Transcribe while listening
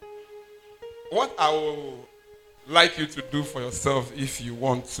what I would like you to do for yourself if you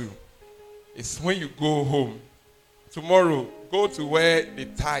want to is when you go home, tomorrow, go to where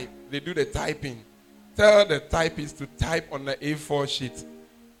they do the typing. Tell the typist to type on the A4 sheet.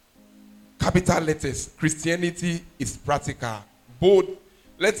 Capital letters, Christianity is practical. Bold,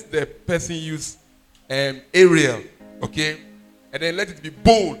 let the person use Arial, okay? And then let it be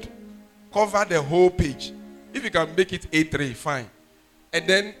bold. Cover the whole page. If you can make it A3, fine. And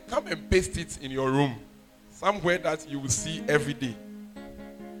then come and paste it in your room. Somewhere that you will see every day.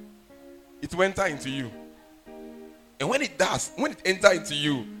 It will enter into you. And when it does, when it enters into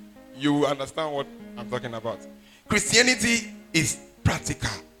you, you will understand what I'm talking about. Christianity is practical.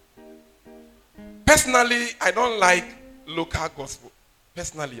 Personally, I don't like local gospel.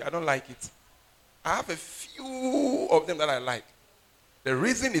 Personally, I don't like it. I have a few of them that I like. The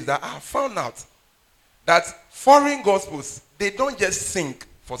reason is that I have found out that foreign gospels, they don't just sing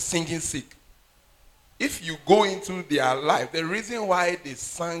for singing's sake. If you go into their life, the reason why they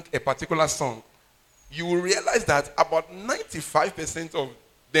sang a particular song, you will realize that about 95% of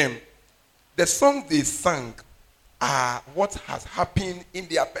them, the songs they sang are what has happened in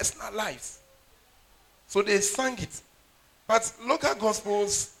their personal lives. So they sang it. But local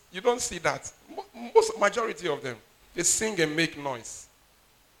gospels, you don't see that. Majority of them, they sing and make noise.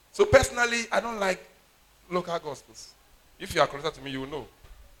 So personally, I don't like local gospels. If you are closer to me, you will know.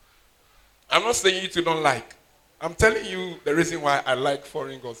 I'm not saying you two don't like. I'm telling you the reason why I like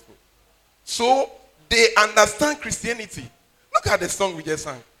foreign gospel. So they understand Christianity. Look at the song we just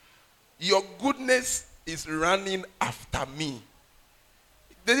sang. Your goodness is running after me.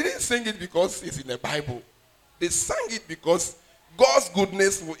 They didn't sing it because it's in the Bible. They sang it because God's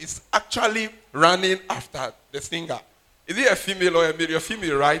goodness is actually running after the singer. Is it a female or a male? You're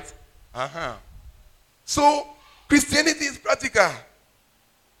female, right? Uh-huh. So Christianity is practical.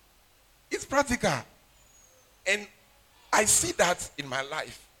 It's practical. And I see that in my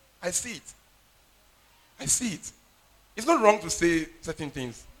life. I see it. I see it. It's not wrong to say certain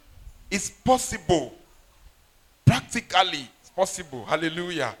things. It's possible. Practically, it's possible.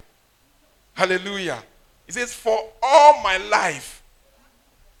 Hallelujah. Hallelujah. It says, for all my life.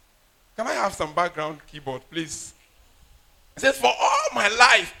 Can I have some background keyboard, please? It says, for all my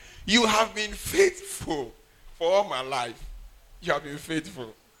life, you have been faithful. For all my life, you have been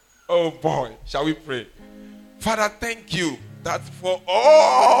faithful. Oh boy, shall we pray? Father, thank you that for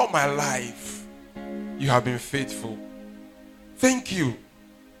all my life, you have been faithful. Thank you.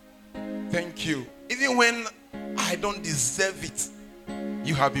 Thank you. Even when I don't deserve it,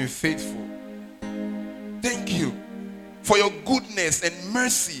 you have been faithful. Thank you for your goodness and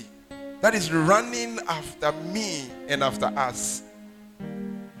mercy that is running after me and after us.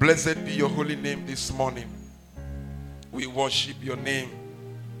 Blessed be your holy name this morning. We worship your name.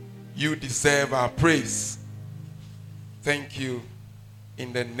 You deserve our praise. Thank you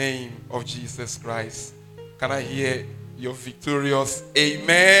in the name of Jesus Christ. Can I hear your victorious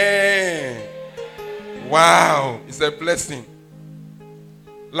amen? Wow, it's a blessing.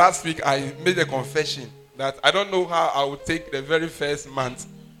 Last week I made a confession that I don't know how I would take the very first month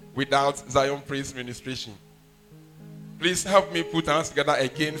without Zion Praise Ministration. Please help me put hands together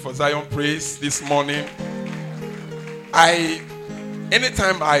again for Zion Praise this morning.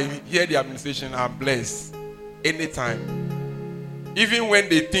 Anytime I hear the administration, I'm blessed. Anytime. Even when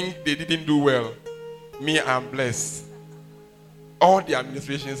they think they didn't do well, me, I'm blessed. All the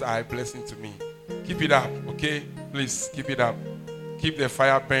administrations are a blessing to me. Keep it up, okay? Please, keep it up. Keep the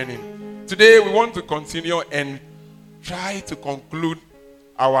fire burning. Today, we want to continue and try to conclude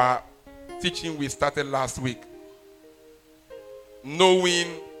our teaching we started last week. Knowing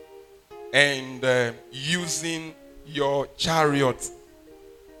and using your chariot.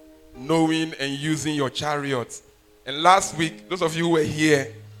 Knowing and using your chariot. And last week, those of you who were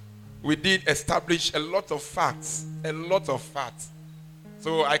here, we did establish a lot of facts. A lot of facts.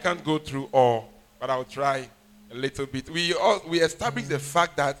 So I can't go through all, but I'll try a little bit. We established the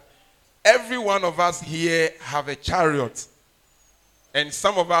fact that every one of us here have a chariot. And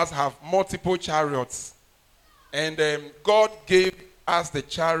some of us have multiple chariots. And God gave us the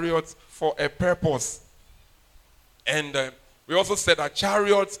chariot for a purpose. And we also said that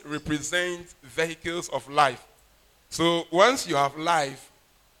chariots represent vehicles of life. So once you have life,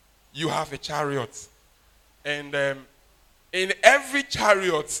 you have a chariot. And in every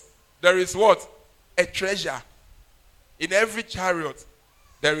chariot, there is what? A treasure. In every chariot,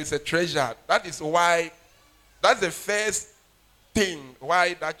 there is a treasure. That is why, that's the first thing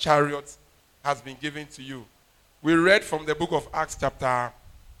why that chariot has been given to you. We read from the book of Acts chapter,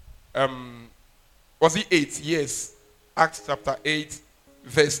 was it 8? Yes. Acts chapter 8,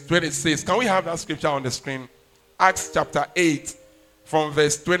 verse 26. Can we have that scripture on the screen? Acts chapter 8, from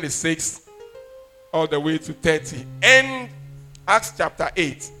verse 26 all the way to 30. And Acts chapter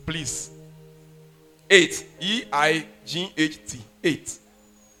 8, please. 8. E-I-G-H-T. 8.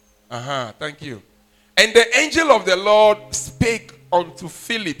 Thank you. And the angel of the Lord spake unto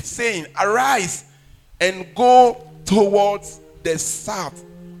Philip, saying, Arise and go towards the south,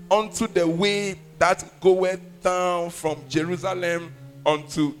 unto the way that goeth down from Jerusalem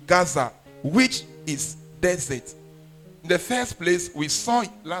unto Gaza, which is desert. In the first place, we saw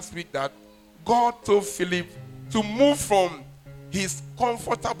last week that God told Philip to move from his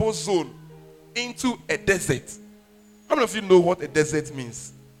comfortable zone into a desert. How many of you know what a desert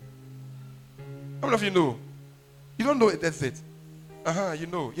means? How many of you know? You don't know a desert? You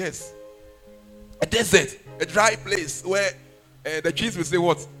know, yes. A desert, a dry place where the trees will say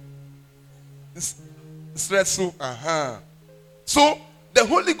what? Stressful. So the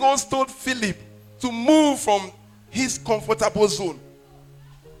Holy Ghost told Philip to move from his comfortable zone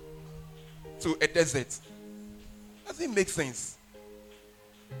to a desert. Doesn't make sense.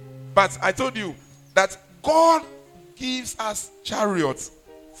 But I told you that God gives us chariots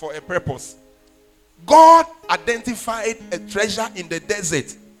for a purpose. God identified a treasure in the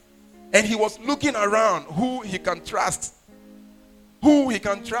desert, and he was looking around who he can trust. Who he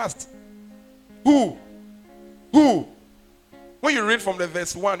can trust. Who? When you read from the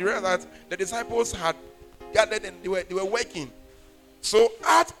verse 1, you realize that the disciples had gathered and they were working. So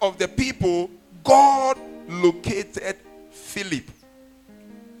out of the people, God located Philip.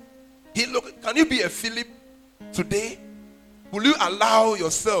 Can you be a Philip today? Will you allow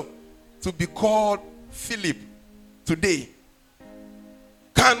yourself to be called Philip today?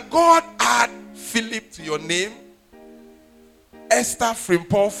 Can God add Philip to your name? Esther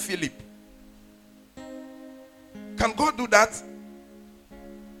Frimpong Philip. Can God do that?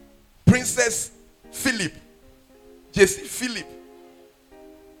 Princess Philip. Jesse Philip.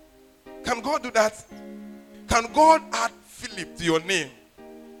 Can God do that? Can God add Philip to your name?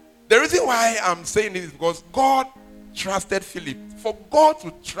 The reason why I'm saying this is because God trusted Philip. For God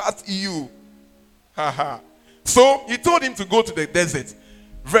to trust you. So he told him to go to the desert.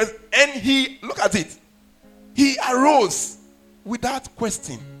 And look at it. He arose without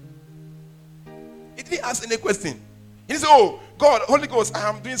question. He didn't ask any question. He said, oh, God, Holy Ghost, I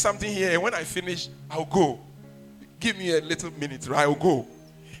am doing something here. When I finish, I'll go. Give me a little minute, right? I'll go.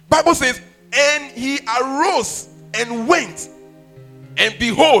 Bible says, and he arose and went. And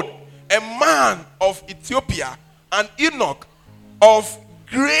behold, a man of Ethiopia, an eunuch of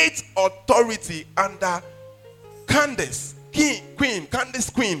great authority under Candace, queen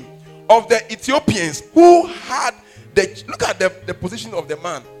of the Ethiopians, who had look at the position of the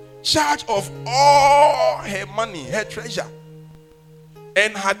man, charge of all her money, her treasure,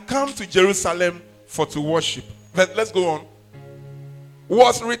 and had come to Jerusalem for to worship. Let's go on.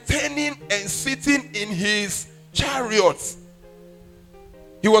 Was returning and sitting in his chariots.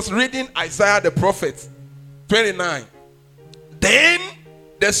 He was reading Isaiah the prophet 29. Then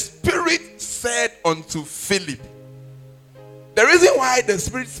the Spirit said unto Philip. The reason why the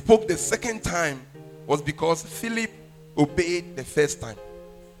Spirit spoke the second time was because Philip obeyed the first time.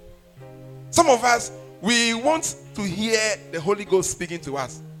 Some of us, we want to hear the Holy Ghost speaking to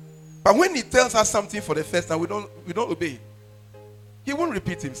us. But when he tells us something for the first time, we don't obey. He won't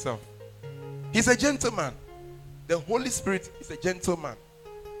repeat himself. He's a gentleman. The Holy Spirit is a gentleman.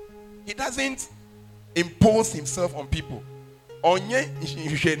 He doesn't impose himself on people.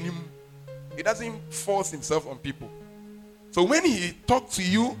 He doesn't force himself on people. So when he talks to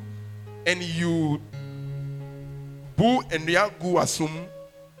you and you boo and reagu assume,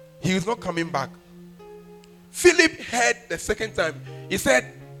 he is not coming back. Philip heard the second time. He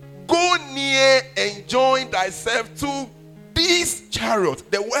said, go near and join thyself to these chariots.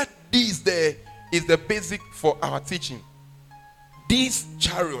 The word these there is the basic for our teaching. These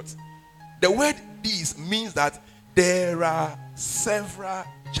chariots. The word these means that there are several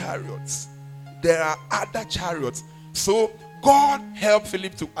chariots. There are other chariots. So God helped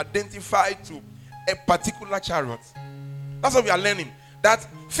Philip to identify to a particular chariot. That's what we are learning. That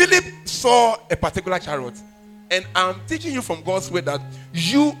Philip saw a particular chariot. And I'm teaching you from God's word that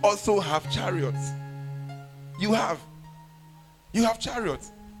you also have chariots. You have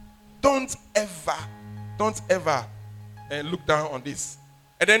chariots. Don't ever look down on this.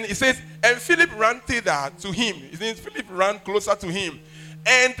 And then it says, and Philip ran thither to him. It means Philip ran closer to him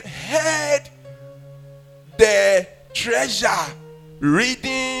and heard the treasure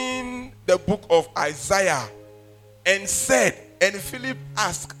reading the book of Isaiah and said, and Philip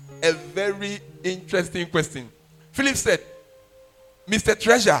asked a very interesting question. Philip said, Mr.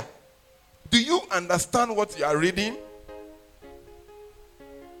 Treasure, do you understand what you are reading?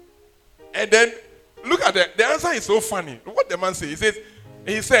 And then look at the answer is so funny. What the man said,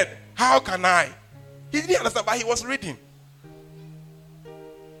 he said, how can I? He didn't understand, but he was reading.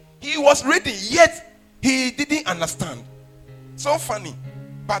 He was reading, yet he didn't understand. So funny,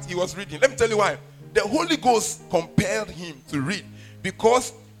 but he was reading. Let me tell you why. The Holy Ghost compelled him to read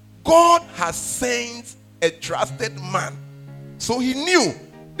because God has sent a trusted man. So he knew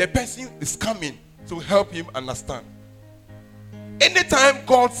the person is coming to help him understand. Anytime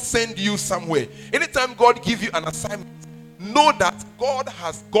God sends you somewhere, anytime God gives you an assignment, know that God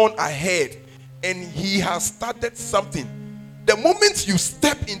has gone ahead and he has started something. The moment you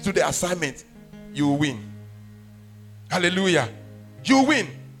step into the assignment, you win. Hallelujah. You win.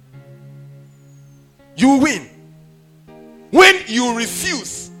 You win. When you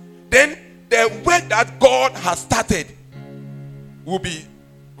refuse, then the work that God has started will be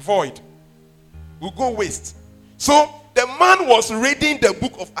void, will go waste. So the man was reading the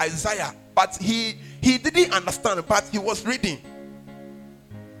book of Isaiah, but he didn't understand, but he was reading.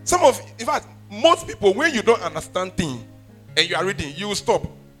 In fact, most people, when you don't understand things and you are reading, you will stop.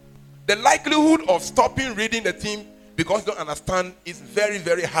 The likelihood of stopping reading the thing because you don't understand is very,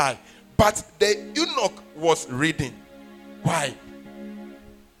 very high. But the eunuch was reading. Why?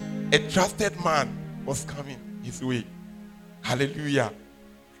 A trusted man was coming his way. Hallelujah.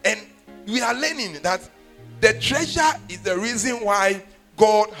 And we are learning that the treasure is the reason why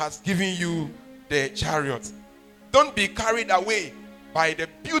God has given you the chariot. Don't be carried away by the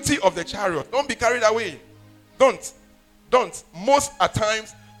beauty of the chariot. Don't be carried away. Don't. Most at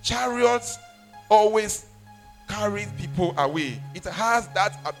times, chariots always carry people away. It has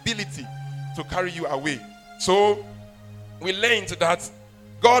that ability to carry you away. So we learned that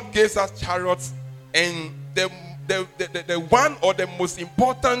God gives us chariots, and the one or the most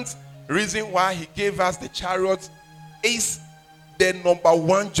important reason why he gave us the chariot is the number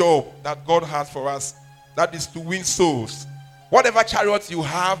one job that God has for us. That is to win souls. Whatever chariot you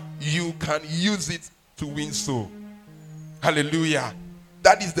have, you can use it to win souls. Hallelujah.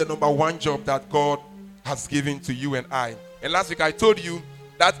 That is the number one job that God has given to you and I. And last week I told you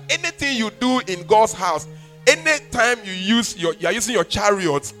that anything you do in God's house, anytime you are using your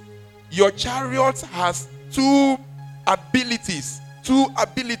chariot has two abilities.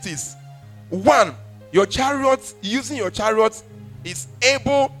 One, using your chariot is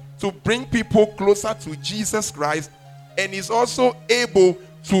able to bring people closer to Jesus Christ, and is also able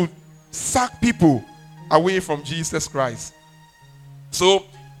to suck people away from Jesus Christ. So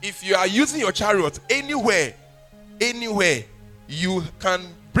if you are using your chariot anywhere, you can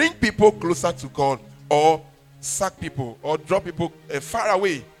bring people closer to God, or suck people, or draw people far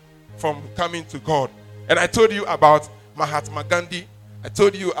away from coming to God. And I told you about Mahatma Gandhi. I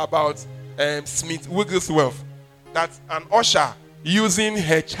told you about Smith Wigglesworth, that an usher using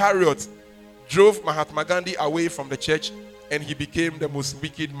her chariot drove Mahatma Gandhi away from the church, and he became the most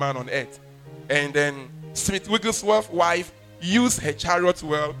wicked man on earth. And then Smith Wigglesworth's wife used her chariot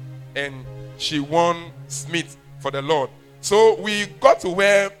well, and she won Smith for the Lord. So we got to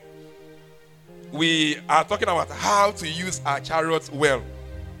where we are talking about how to use our chariots well.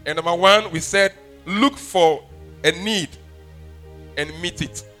 And number one, we said, look for a need and meet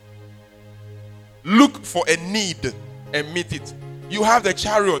it. Look for a need and meet it. You have the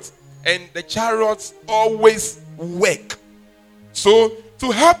chariot, and the chariots always work. So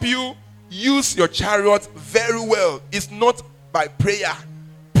to help you use your chariot very well, it's not by prayer.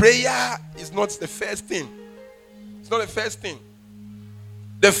 Prayer is not the first thing. It's not the first thing.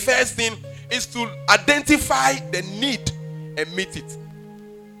 The first thing is to identify the need and meet it.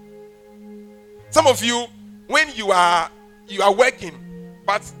 Some of you, when you are working,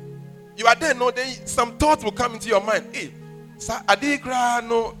 but you are there, then some thoughts will come into your mind. Hey,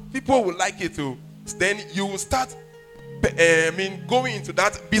 no, people will like it too. Then you will start going into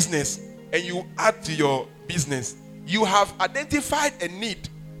that business, and you add to your business. You have identified a need,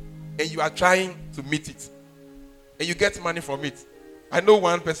 and you are trying to meet it, and you get money from it. I know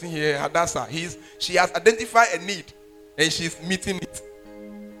one person here, Hadassah. She has identified a need, and she's meeting it.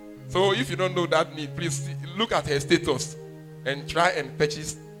 So if you don't know that need, please look at her status and try and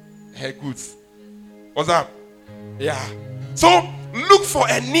purchase her goods. What's up? Yeah. So look for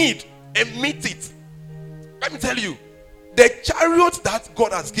a need and meet it. Let me tell you, the chariots that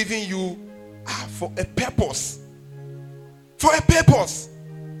God has given you are for a purpose. For a purpose.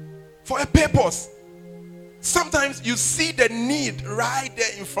 For a purpose. Sometimes you see the need right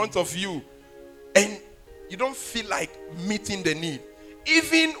there in front of you, and you don't feel like meeting the need.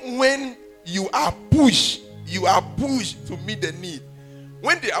 Even when you are pushed to meet the need,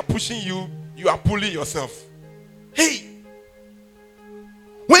 When they are pushing you, you are pulling yourself. Hey!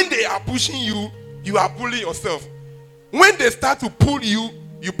 When they are pushing you, you are pulling yourself. When they start to pull you,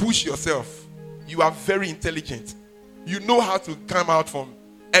 you push yourself. You are very intelligent. You know how to come out from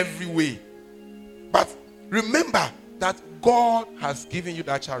every way. But remember that God has given you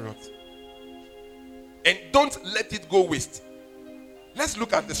that chariot. And don't let it go waste. Let's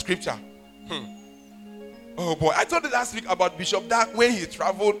look at the scripture. Oh boy, I told you last week about Bishop Dag when he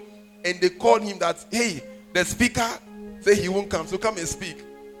traveled and they called him that, hey, the speaker said he won't come, so come and speak.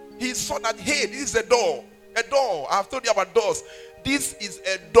 He saw that, hey, this is a door. A door. I've told you about doors. This is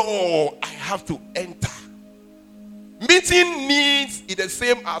a door I have to enter. Meeting needs is the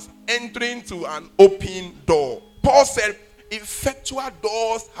same as entering to an open door. Paul said, effectual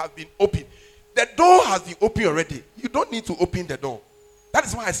doors have been opened. The door has been opened already. You don't need to open the door. That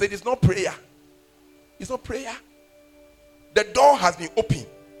is why I said it's not prayer. It's not prayer. The door has been opened.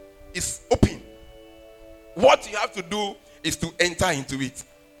 It's open. What you have to do is to enter into it.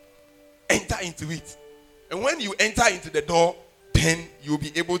 Enter into it. And when you enter into the door, then you'll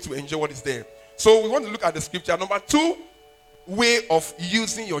be able to enjoy what is there. So we want to look at the scripture. Number 2 way of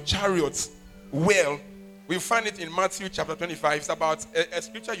using your chariots well. We find it in Matthew chapter 25. It's about a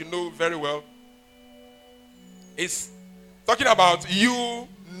scripture you know very well. It's talking about you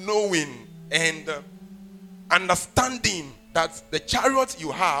knowing and understanding that the chariot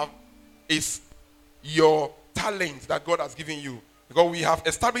you have is your talent that God has given you. Because we have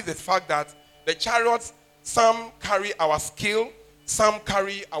established the fact that the chariots, some carry our skill, some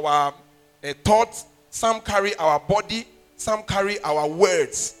carry our thoughts, some carry our body, some carry our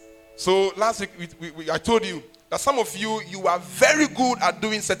words. So last week I told you that some of you are very good at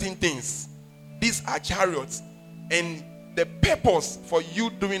doing certain things. These are chariots. And the purpose for you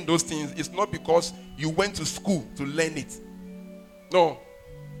doing those things is not because you went to school to learn it. No.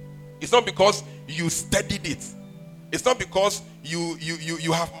 It's not because you studied it. It's not because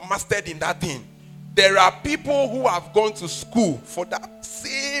you have mastered in that thing. There are people who have gone to school for that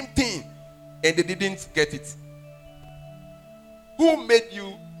same thing and they didn't get it. Who made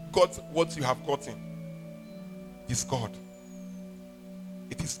you got what you have gotten? It is God.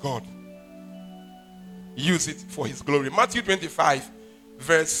 It is God. Use it for his glory. Matthew 25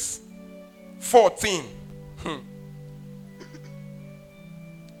 verse 14.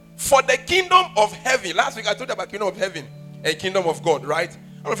 For the kingdom of heaven. Last week I told you about kingdom of heaven and kingdom of God, right?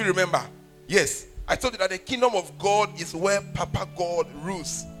 I don't know if you remember. Yes. I told you that the kingdom of God is where Papa God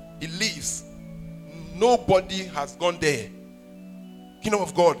rules. He lives. Nobody has gone there. Kingdom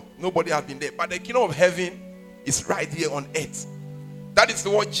of God, nobody has been there. But the kingdom of heaven is right here on earth. That is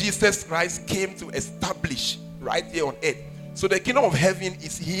what Jesus Christ came to establish right here on earth. So the kingdom of heaven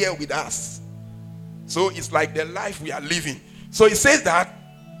is here with us. So it's like the life we are living. So it says that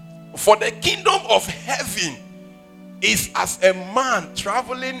for the kingdom of heaven is as a man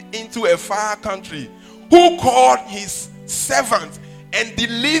traveling into a far country who called his servants and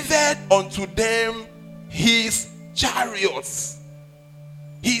delivered unto them his chariots.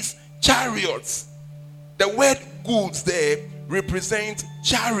 His chariots. The word goods there represent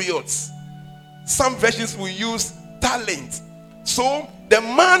chariots. Some versions will use talent. So the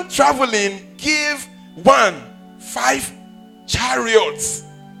man traveling gave 5 chariots.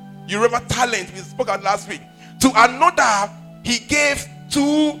 You remember talent? We spoke about last week. To another, he gave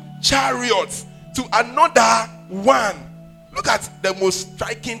 2 chariots. To another, 1. Look at the most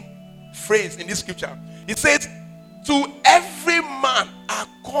striking phrase in this scripture. It says, to every man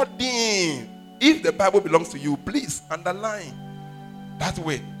according. If the Bible belongs to you, please underline that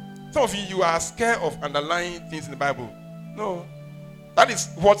way. Some of you are scared of underlining things in the Bible. No. That is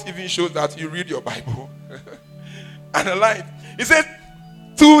what even shows that you read your Bible. Underline. It says,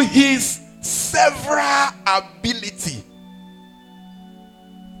 to his several ability.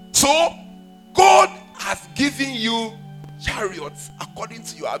 So, God has given you chariots according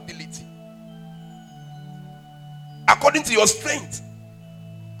to your ability. According to your strength.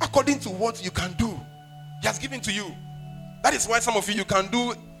 According to what you can do. He has given to you. That is why some of you can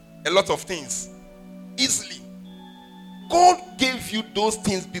do a lot of things easily. God gave you those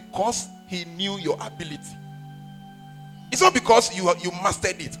things because he knew your ability. It's not because you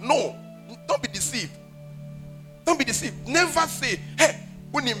mastered it. No. Don't be deceived. Don't be deceived. Never say, hey,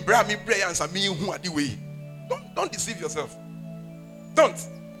 don't deceive yourself. Don't.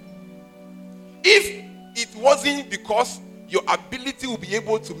 If it wasn't because your ability will be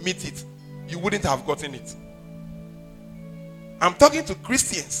able to meet it, you wouldn't have gotten it. I'm talking to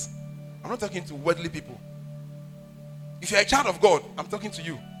Christians. I'm not talking to worldly people. If you're a child of God, I'm talking to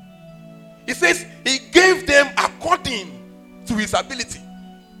you. He says he gave them according to his ability.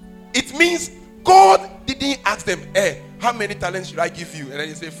 It means God didn't ask them, hey, how many talents should I give you? And then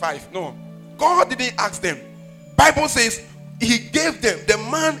you say 5. No. God didn't ask them. Bible says he gave them. The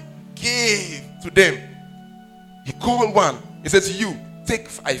man gave to them. He called one. He says, you take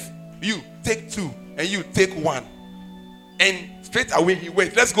 5. You take 2. And you take 1. And straight away he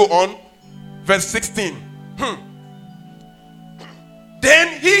went. Let's go on. Verse 16.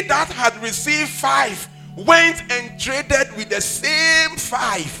 Then he that had received 5 went and traded with the same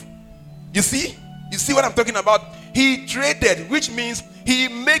 5. You see? You see what I'm talking about? He traded, which means he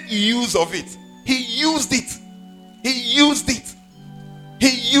made use of it. He used it. He used it. He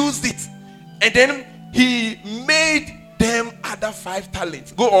used it. And then he made them other 5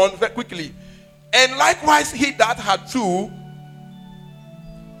 talents. Go on very quickly. And likewise, he that had 2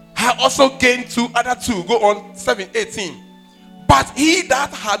 had also gained 2 other 2. Go on 18. But he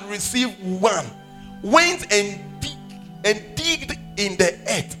that had received 1 went and digged in the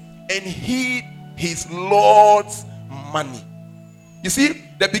earth and hid his Lord's money. You see,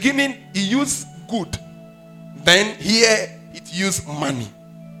 the beginning he used good. Then here it used money.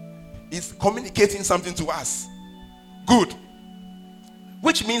 It's communicating something to us. Good.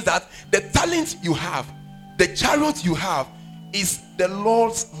 Which means that the talent you have, the chariot you have, is the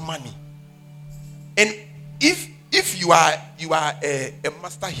Lord's money. And if you are a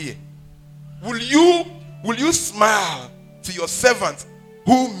master here, will you smile to your servant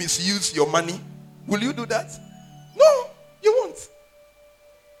who misuse your money? Will you do that? No, you won't.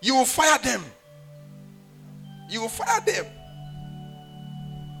 You will fire them. You will fire them.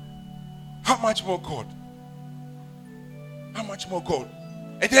 How much more God? How much more God?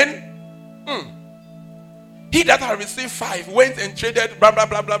 And then he that had received 5 went and traded blah blah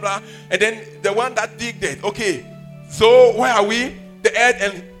blah blah blah. And then the one that digged it. Okay, so where are we? The earth.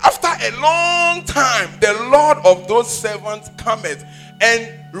 And after a long time, the Lord of those servants cometh and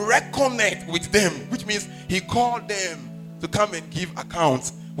reckoneth with them, which means he called them to come and give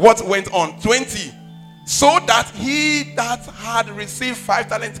accounts. What went on? 20. So that he that had received 5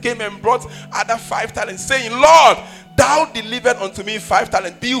 talents came and brought other 5 talents, saying, Lord, thou delivered unto me 5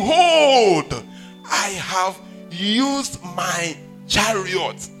 talents. Behold, I have used my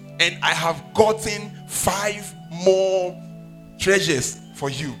chariot, and I have gotten 5 more treasures for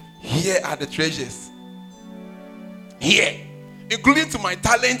you. Here are the treasures. Here, including to my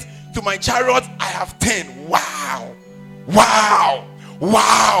talent, to my chariot, I have 10. Wow. Wow.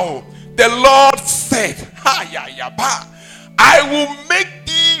 Wow. The Lord said, I will make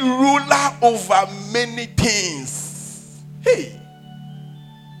thee ruler over many things. Hey.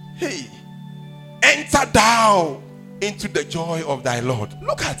 Enter thou into the joy of thy Lord.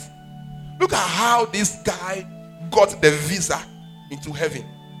 Look at how this guy got the visa into heaven.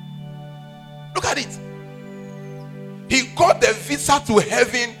 Look at it. He got the visa to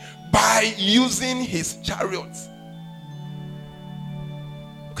heaven by using his chariot.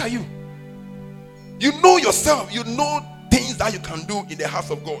 Look at you. You know yourself. You know things that you can do in the house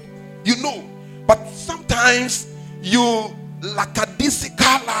of God. You know. But sometimes you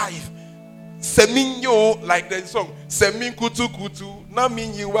lackadaisical life. Seminyo, like the song. Semin kutu kutu. Na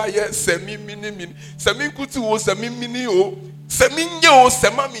minyiwa ye semin mini mini. Semin kutu o semin mini o. Seminyo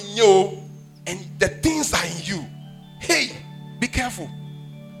sema minyo. And the things are in you. Hey, be careful.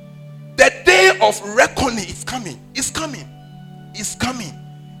 The day of reckoning is coming. It's coming. It's coming.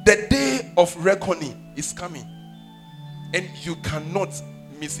 The day of reckoning is coming. And you cannot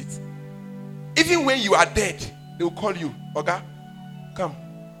miss it. Even when you are dead, they will call you. Oga, come.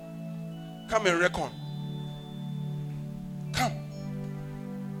 Come and reckon. Come.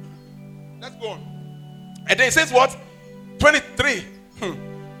 Let's go on. And then it says what? 23.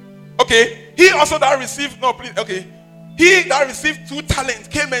 Okay. He also that received, no please, okay. He that received 2 talents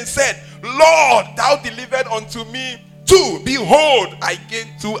came and said, Lord, thou delivered unto me 2. Behold, I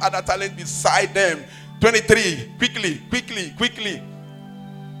gained 2 other talents beside them. 23. Quickly.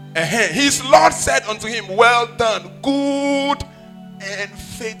 His Lord said unto him, well done, good and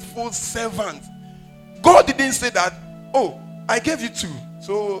faithful servant. God didn't say that, oh, I gave you 2,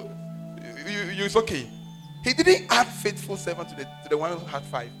 so it's okay. He didn't add faithful servant to the one who had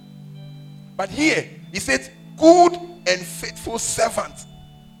 5. But here, he said, good and faithful servant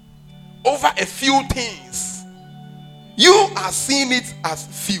over a few things. You are seeing it as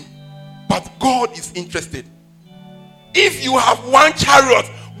few, but God is interested. If you have 1 chariot,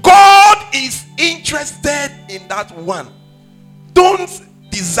 God is interested in that one. Don't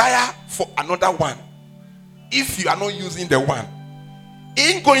desire for another one. If you are not using the one,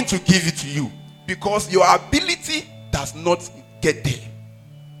 He ain't going to give it to you because your ability does not get there.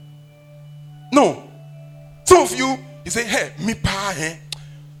 No. Some of you say, hey, me pa,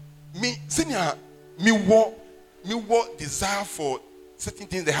 me senior me what desire for certain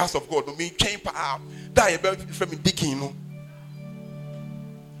things in the house of God. Me came out that from Dickie, and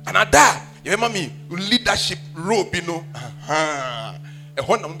at that, you remember me leadership role, a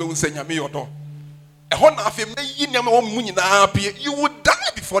honor will say me your door. A honor of you would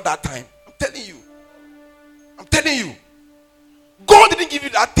die before that time. I'm telling you. God didn't give you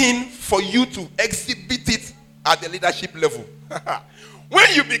that thing for you to exhibit it at the leadership level.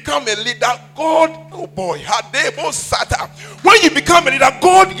 When you become a leader, God, oh boy, had they both sat up. When you become a leader,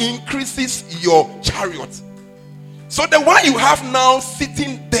 God increases your chariot. So the one you have now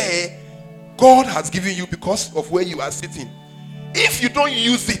sitting there, God has given you because of where you are sitting. If you don't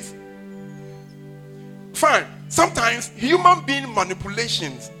use it, fine. Sometimes human being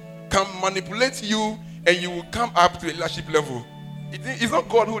manipulations can manipulate you and you will come up to a leadership level. It's not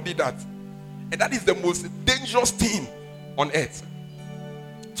God who did that. And that is the most dangerous thing on earth.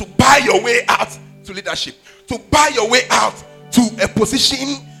 To buy your way out to leadership. To buy your way out to a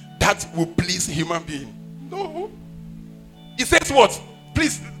position that will please a human being. No. He says what?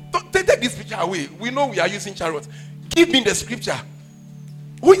 Please, take this picture away. We know we are using chariots. Give me the scripture.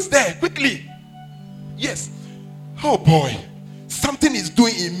 Who is there? Quickly. Yes. Oh boy. Something is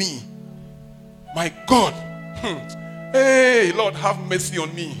doing in me. My God. Hey, Lord, have mercy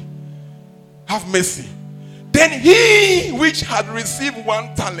on me. Have mercy. Then he which had received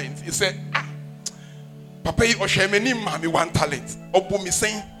 1 talent, he said, Papa, you oshemeni mami 1 talent. Obu me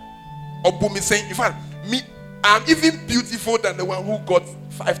saying, in fact, me, I'm even beautiful than the one who got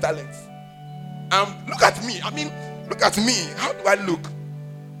 5 talents. Look at me. Look at me. How do I look?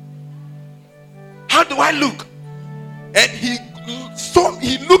 How do I look? And he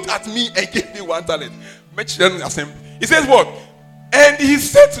looked at me and gave me 1 talent. He says what? And he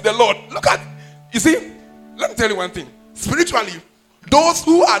said to the Lord, look at, you see, let me tell you one thing. Spiritually, those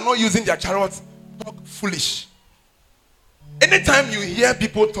who are not using their chariots talk foolish. Anytime you hear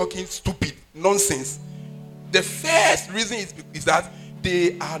people talking stupid nonsense, the first reason is that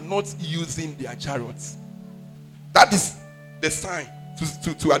they are not using their chariots. That is the sign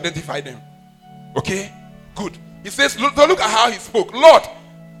to identify them. Okay? Good. He says, look at how he spoke. Lord,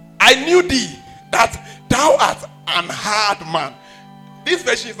 I knew thee that thou art an hard man. This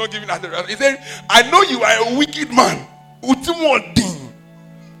version is not giving us the right. He said, I know you are a wicked man.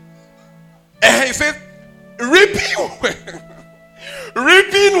 And he says, reaping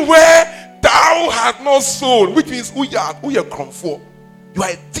where thou hast not sown, which means who you are come for. You are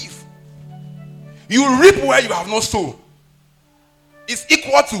a thief. You reap where you have not sown. It's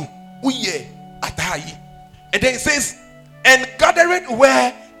equal to uye atai. And then it says, and gathered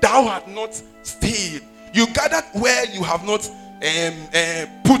where thou hast not stayed. You gathered where you have not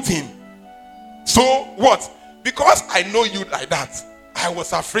put in. So what? Because I know you like that, I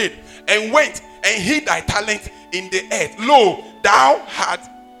was afraid and went and hid thy talent in the earth. Lo, thou had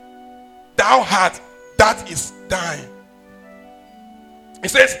that is thine. It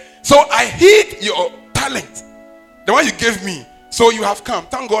says, so I hid your talent, the one you gave me. So you have come.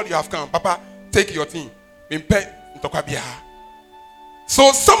 Thank God you have come. Papa, take your thing.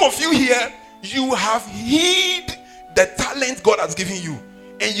 So some of you here, you have hid the talent God has given you,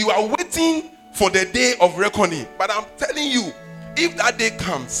 and you are waiting for the day of reckoning. But I'm telling you, if that day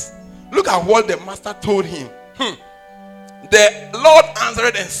comes, look at what the master told him. The Lord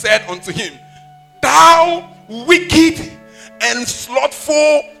answered and said unto him, thou wicked and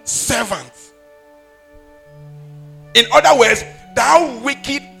slothful servant. In other words, thou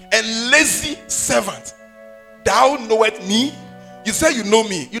wicked and lazy servant. Thou knowest me. You say you know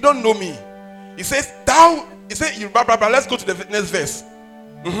me. You don't know me. He says, thou. He said, let's go to the next verse.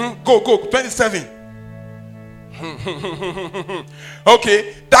 Go, 27.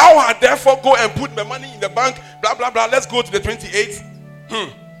 Okay. Thou art therefore go and put my money in the bank. Blah, blah, blah. Let's go to the 28.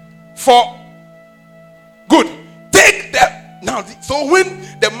 For good. Take that. Now, so when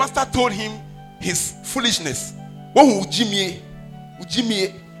the master told him his foolishness, then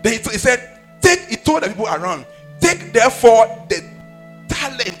he said, he told the people around, take therefore the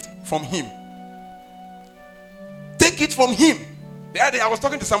talent from him. Take it from him. The other day I was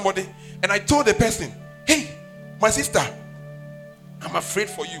talking to somebody and I told the person, hey, my sister, I'm afraid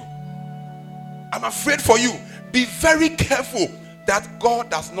for you. I'm afraid for you. Be very careful that God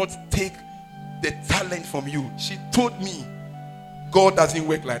does not take the talent from you. She told me, God doesn't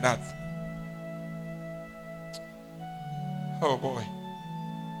work like that. Oh boy.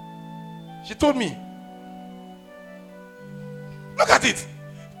 She told me. Look at it.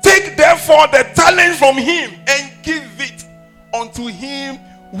 Take therefore the talent from him and give it unto him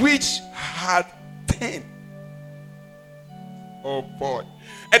which had 10. Oh boy.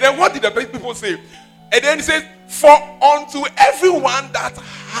 And then what did the people say? And then he says, for unto everyone that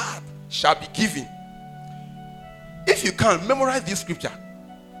hath shall be given. If you can, memorize this scripture.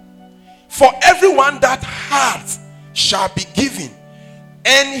 For everyone that hath shall be given,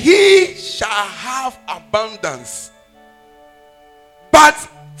 and he shall have abundance. But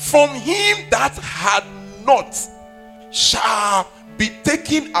from him that had not shall be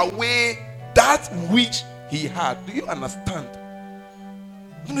taken away that which he had. Do you understand?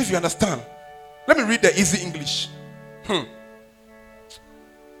 I don't know if you understand. Let me read the easy English.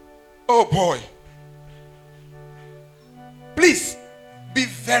 Oh boy. Please be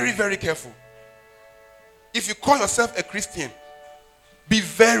very, very careful. If you call yourself a Christian, be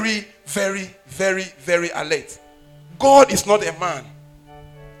very, very, very, very alert. God is not a man.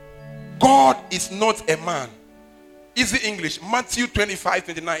 God is not a man. Easy English. Matthew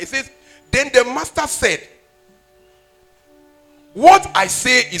 25:29. It says, then the master said, what I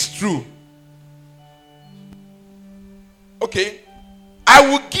say is true. Okay. I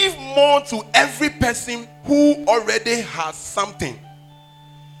will give more to every person who already has something.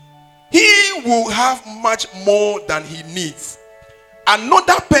 He will have much more than he needs.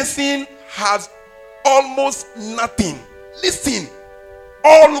 Another person has almost nothing. Listen,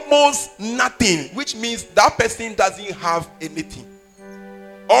 almost nothing, which means that person doesn't have anything.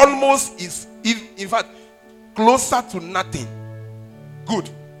 Almost is, in fact, closer to nothing. Good.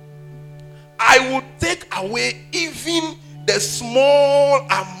 I will take away even the small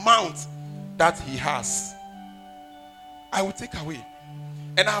amount that he has. I will take away.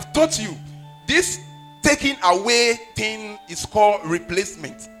 And I have taught you, this taking away thing is called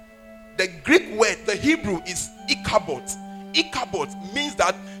replacement. The Greek word, the Hebrew is ikabot. Ikabot means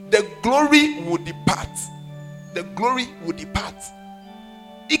that the glory will depart. The glory will depart.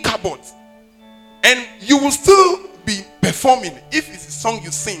 Ikabot. And you will still be performing. If it's a song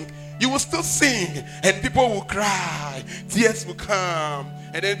you sing, you will still sing, and people will cry, tears will come,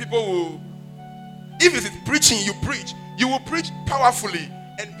 and then people will, if it's preaching, you preach, you will preach powerfully,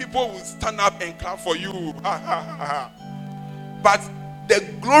 and people will stand up and clap for you. But the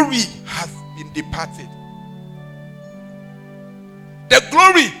glory has been departed. The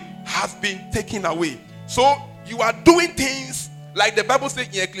glory has been taken away. So you are doing things like the Bible says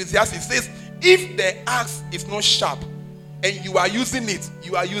in Ecclesiastes. It says, if the axe is not sharp and you are using it,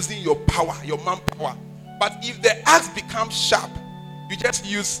 you are using your power, your manpower. But if the axe becomes sharp, you just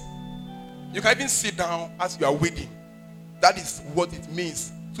use, you can even sit down as you are waiting. That is what it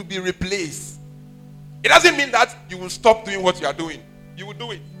means to be replaced. It doesn't mean that you will stop doing what you are doing. You will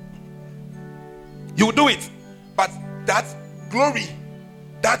do it. You will do it. But that glory,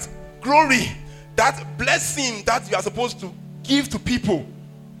 that blessing that you are supposed to give to people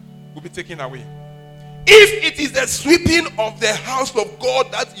will be taken away. If it is the sweeping of the house of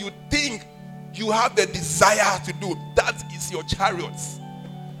God that you think you have the desire to do, that is your chariots.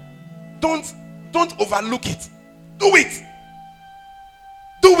 Don't overlook it. Do it.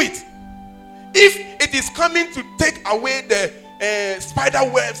 Do it. If it is coming to take away the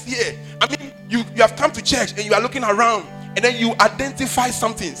spider webs here, I mean, you have come to church and you are looking around and then you identify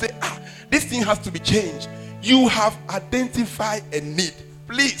something. Say, this thing has to be changed. You have identified a need.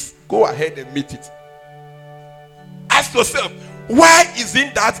 Please go ahead and meet it. Ask yourself, why is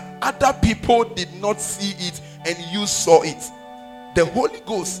it that other people did not see it and you saw it? The Holy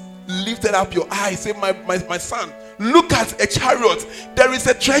Ghost lifted up your eyes. Say, my son, look at a chariot. There is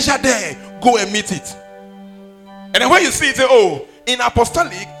a treasure there. Go and meet it. And then when you see it, say, oh, in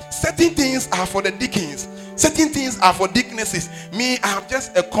apostolic, certain things are for the deacons. Certain things are for deaconesses. Me, I am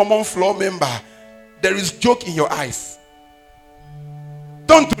just a common floor member. There is joke in your eyes.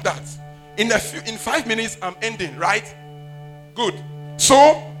 Don't do that. In 5 minutes, I'm ending, right? Good.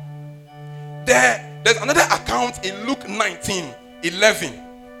 So, there's another account in Luke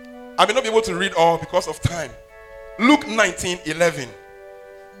 19:11. I may not be able to read all because of time. Luke 19:11.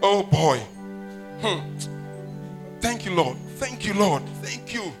 Oh boy. Thank you, Lord. Thank you, Lord.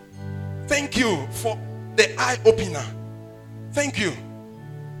 Thank you. Thank you for the eye opener. Thank you.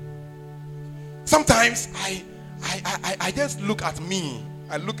 Sometimes I just look at me.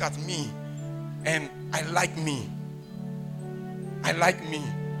 I look at me and I like me. I like me.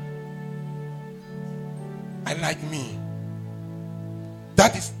 I like me.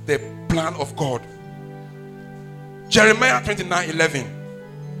 That is the plan of God. Jeremiah 29:11.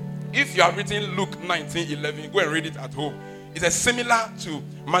 If you have written Luke 19:11, go and read it at home. It's similar to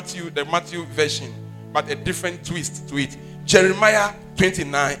the Matthew version, but a different twist to it. Jeremiah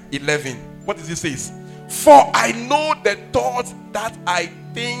 29:11. What does it say? For I know the thoughts that I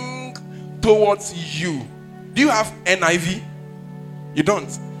think towards you. Do you have NIV? You don't.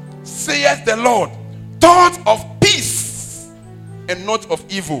 Saith the Lord, thought of peace and not of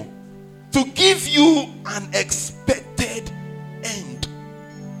evil, to give you an expected end.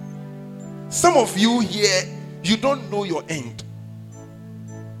 Some of you here, you don't know your end.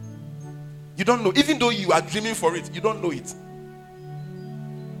 You don't know. Even though you are dreaming for it, you don't know it.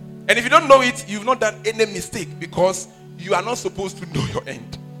 And if you don't know it, you've not done any mistake, because you are not supposed to know your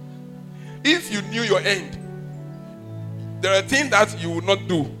end. If you knew your end, there are things that you will not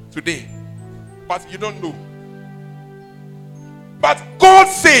do today, but you don't know. But God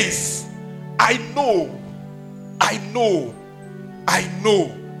says, I know.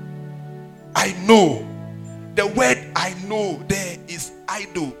 The word I know there is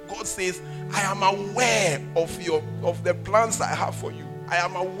idle. God says, I am aware of the plans I have for you. I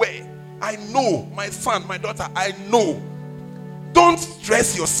am aware. I know, my son, my daughter, I know. Don't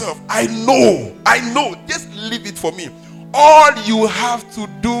stress yourself. I know. Just leave it for me. All you have to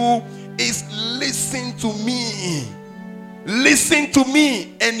do is listen to me. Listen to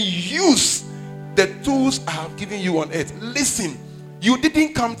me and use the tools I have given you on earth. Listen, you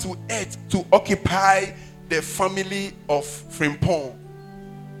didn't come to earth to occupy the family of Frimpong.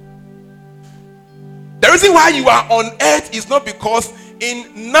 The reason why you are on earth is not because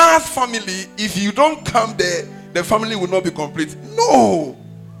in Na's family, if you don't come there, the family will not be complete. No.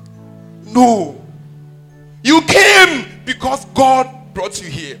 You came because God brought you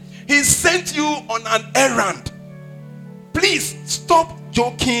here. He sent you on an errand. Please stop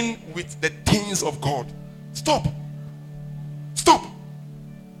joking with the things of God. Stop.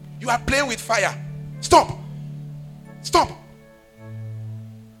 You are playing with fire. Stop.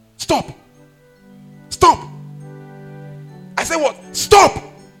 I say what? Stop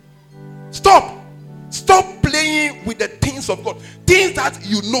playing with the things of God. Things that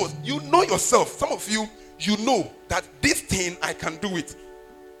you know yourself. Some of you, you know that this thing, I can do it,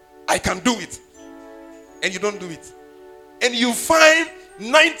 and you don't do it. And you find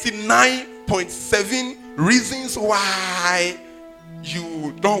 99.7 reasons why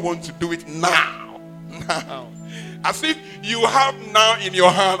you don't want to do it now. As if you have now in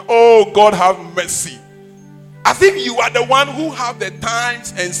your hand, oh God have mercy. As if you are the one who have the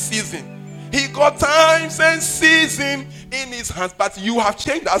times and season. He got times and season in his hands. But you have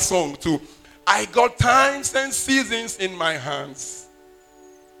changed that song to, I got times and seasons in my hands.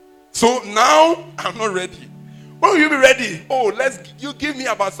 So now I'm not ready. When will you be ready? Oh, you give me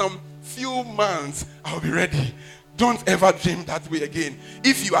about some few months. I'll be ready. Don't ever dream that way again.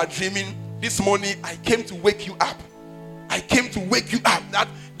 If you are dreaming this morning, I came to wake you up. That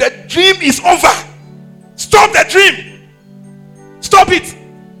the dream is over. Stop the dream. Stop it.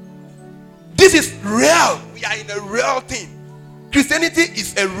 This is real. We are in a real thing. Christianity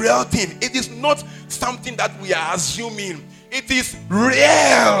is a real thing. It is not something that we are assuming. It is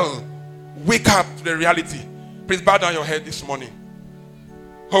real. Wake up to the reality. Please bow down your head this morning.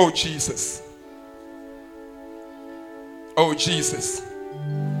 Oh, Jesus. Oh, Jesus.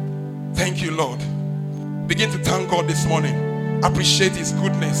 Thank you, Lord. Begin to thank God this morning. Appreciate his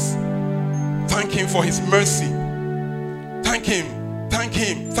goodness. Thank him for his mercy. Thank him.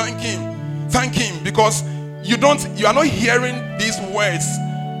 Because you are not hearing these words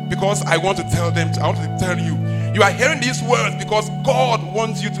because I want to tell them. I want to tell you. You are hearing these words because God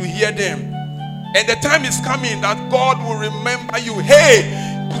wants you to hear them. And the time is coming that God will remember you. Hey,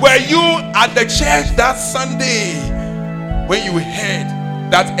 were you at the church that Sunday when you heard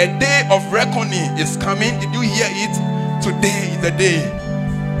that a day of reckoning is coming? Did you hear it? Today is the day.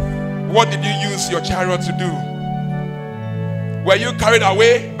 What did you use your chariot to do? Were you carried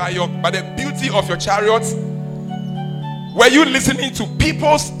away by the beauty of your chariot? Were you listening to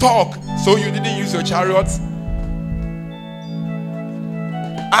people's talk so you didn't use your chariot?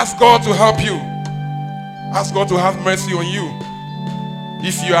 Ask God to help you. Ask God to have mercy on you.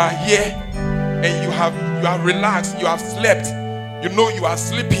 If you are here and you have relaxed, you have slept, you know you are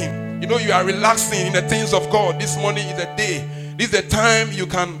sleeping, you know you are relaxing in the things of God. This morning is a day. This is the time you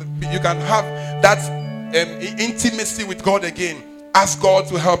can have that intimacy with God again. Ask God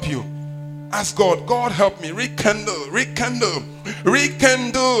to help you. Ask God, God help me. Rekindle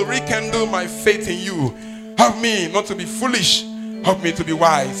my faith in you. Help me not to be foolish. Help me to be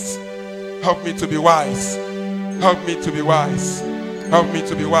wise. Help me to be wise. Help me to be wise. Help me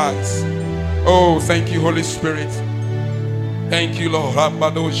to be wise. Oh, thank you, Holy Spirit. Thank you, Lord.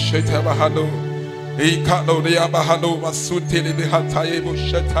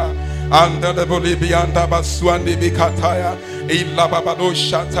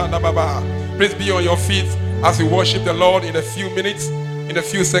 Please be on your feet as we worship the Lord in a few minutes, in a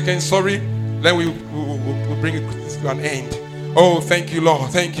few seconds. Sorry, then we'll bring it to an end. Oh, thank you, Lord.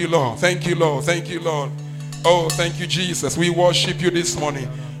 Thank you, Lord. Thank you, Lord. Thank you, Lord. Oh, thank you, Jesus. We worship you this morning.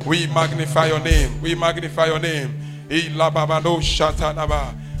 We magnify your name. We magnify your name.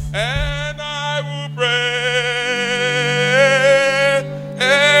 And I will praise.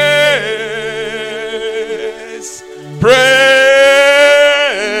 Praise.